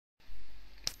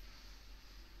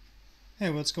Hey,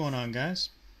 what's going on, guys?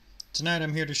 Tonight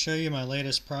I'm here to show you my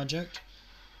latest project.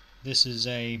 This is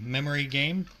a memory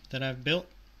game that I've built.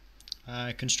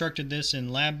 I constructed this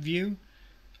in LabVIEW.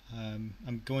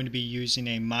 I'm going to be using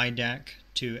a MyDAQ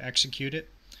to execute it.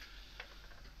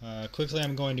 Quickly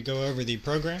I'm going to go over the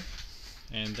program,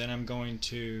 and then I'm going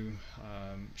to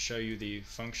show you the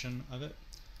function of it.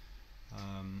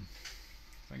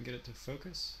 If I can get it to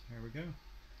focus, there we go.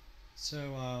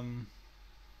 So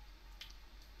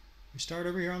we start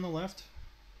over here on the left.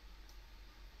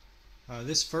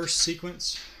 This first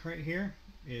sequence right here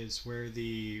is where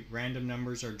the random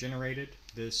numbers are generated.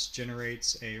 This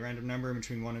generates a random number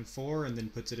between 1 and 4 and then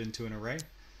puts it into an array.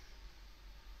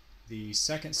 The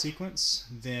second sequence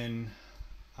then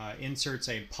inserts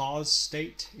a pause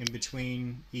state in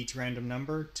between each random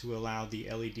number to allow the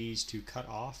LEDs to cut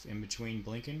off in between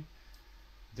blinking.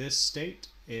 This state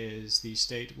is the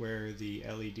state where the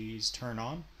LEDs turn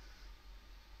on.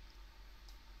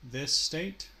 This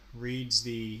state reads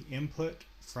the input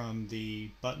from the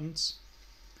buttons.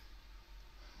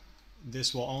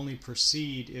 This will only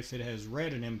proceed if it has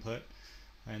read an input,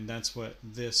 and that's what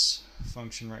this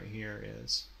function right here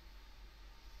is.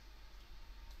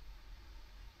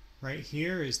 Right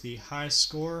here is the high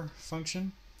score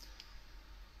function.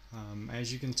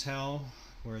 As you can tell,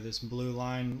 where this blue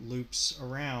line loops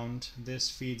around, this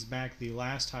feeds back the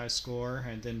last high score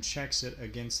and then checks it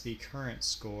against the current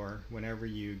score whenever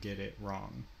you get it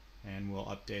wrong, and we'll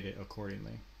update it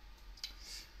accordingly.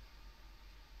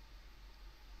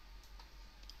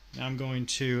 Now I'm going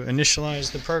to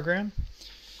initialize the program.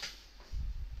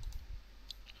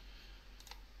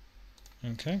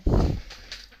 Okay.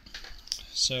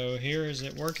 So here is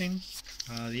it working.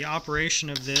 The operation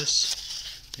of this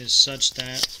is such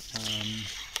that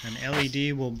an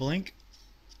LED will blink,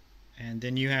 and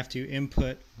then you have to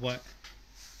input what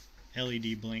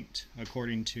LED blinked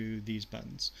according to these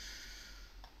buttons.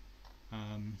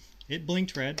 It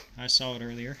blinked red. I saw it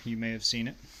earlier. You may have seen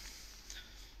it.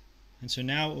 And so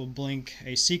now it will blink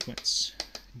a sequence,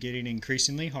 getting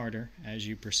increasingly harder as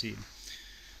you proceed.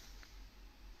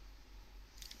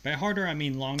 By harder, I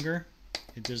mean longer.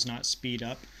 It does not speed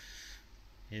up.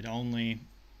 It only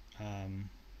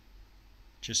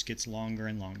just gets longer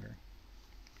and longer.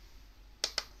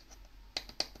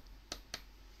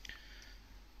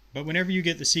 But whenever you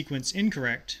get the sequence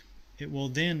incorrect, it will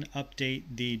then update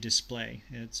the display.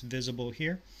 It's visible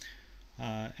here.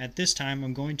 At this time,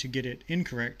 I'm going to get it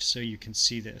incorrect so you can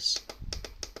see this.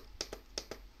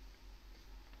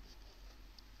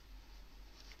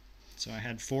 So I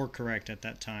had 4 correct at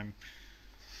that time.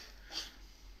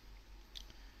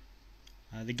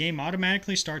 The game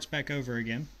automatically starts back over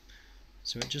again,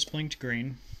 so it just blinked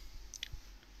green.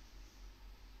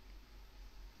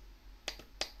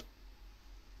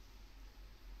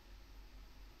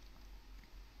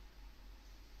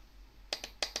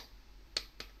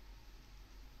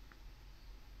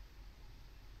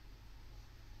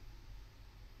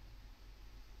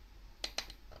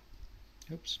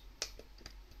 Oops.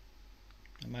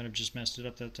 I might have just messed it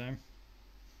up that time.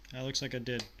 That looks like I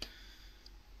did.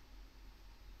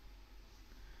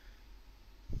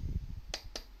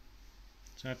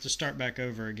 So I have to start back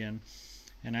over again.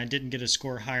 And I didn't get a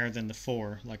score higher than the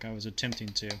 4 like I was attempting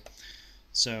to.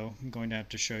 So I'm going to have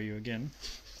to show you again.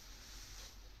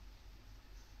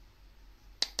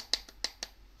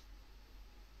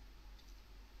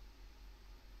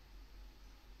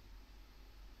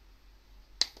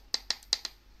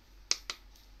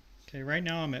 Okay, right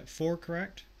now I'm at 4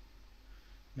 correct.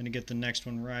 I'm going to get the next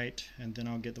one right, and then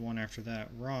I'll get the one after that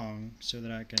wrong so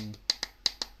that I can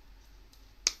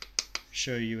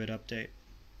show you it update.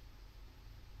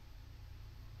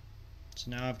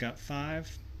 So now I've got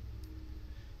 5.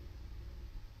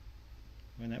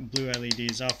 And that blue LED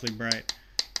is awfully bright.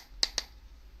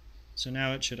 So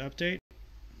now it should update.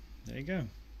 There you go.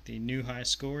 The new high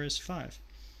score is 5.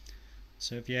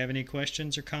 So if you have any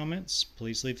questions or comments,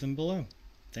 please leave them below.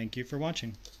 Thank you for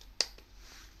watching.